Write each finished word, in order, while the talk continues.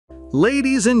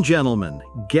Ladies and gentlemen,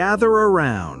 gather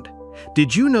around.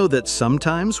 Did you know that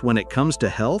sometimes when it comes to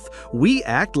health, we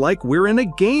act like we're in a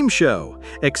game show,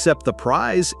 except the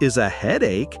prize is a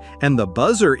headache and the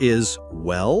buzzer is,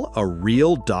 well, a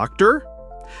real doctor?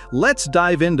 Let's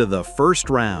dive into the first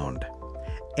round.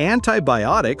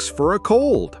 Antibiotics for a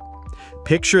cold.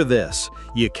 Picture this.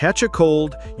 You catch a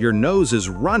cold, your nose is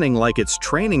running like it's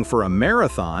training for a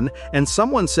marathon, and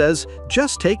someone says,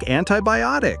 just take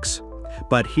antibiotics.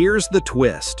 But here's the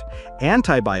twist.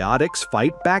 Antibiotics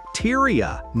fight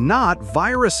bacteria, not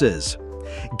viruses.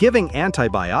 Giving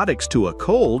antibiotics to a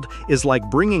cold is like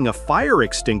bringing a fire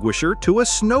extinguisher to a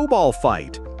snowball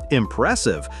fight.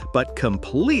 Impressive, but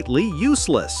completely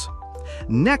useless.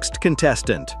 Next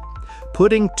contestant.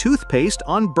 Putting toothpaste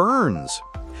on burns.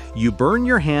 You burn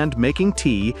your hand making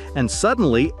tea, and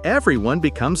suddenly everyone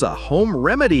becomes a home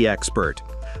remedy expert.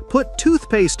 Put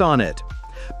toothpaste on it.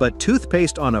 But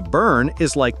toothpaste on a burn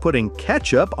is like putting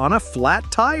ketchup on a flat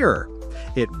tire.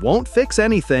 It won't fix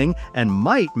anything and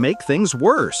might make things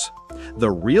worse.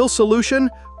 The real solution?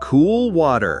 Cool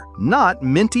water, not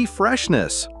minty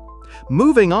freshness.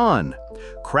 Moving on.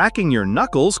 Cracking your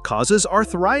knuckles causes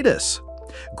arthritis.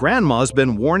 Grandma's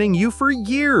been warning you for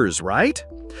years, right?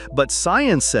 But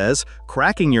science says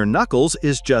cracking your knuckles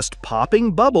is just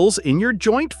popping bubbles in your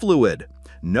joint fluid.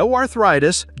 No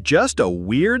arthritis, just a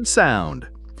weird sound.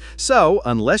 So,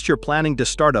 unless you're planning to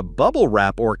start a bubble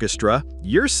wrap orchestra,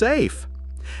 you're safe.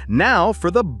 Now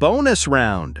for the bonus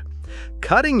round.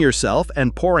 Cutting yourself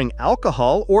and pouring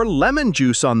alcohol or lemon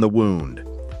juice on the wound.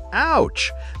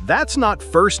 Ouch! That's not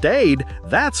first aid,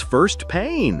 that's first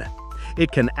pain.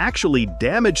 It can actually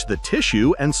damage the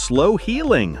tissue and slow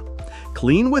healing.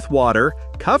 Clean with water,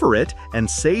 cover it, and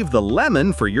save the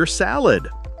lemon for your salad.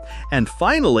 And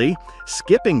finally,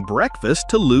 skipping breakfast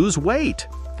to lose weight.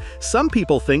 Some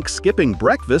people think skipping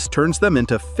breakfast turns them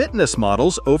into fitness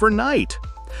models overnight.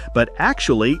 But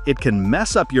actually, it can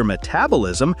mess up your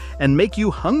metabolism and make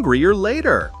you hungrier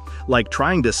later. Like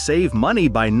trying to save money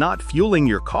by not fueling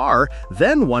your car,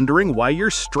 then wondering why you're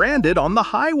stranded on the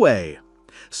highway.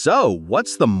 So,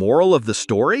 what's the moral of the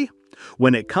story?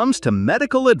 When it comes to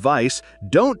medical advice,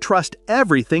 don't trust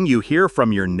everything you hear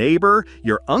from your neighbor,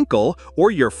 your uncle,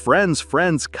 or your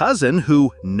friend's cousin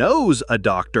who knows a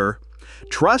doctor.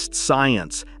 Trust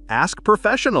science, ask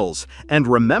professionals, and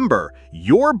remember,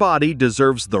 your body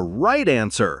deserves the right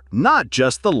answer, not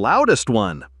just the loudest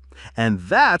one. And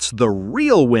that's the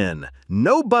real win.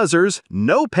 No buzzers,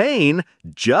 no pain,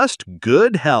 just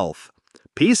good health.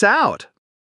 Peace out.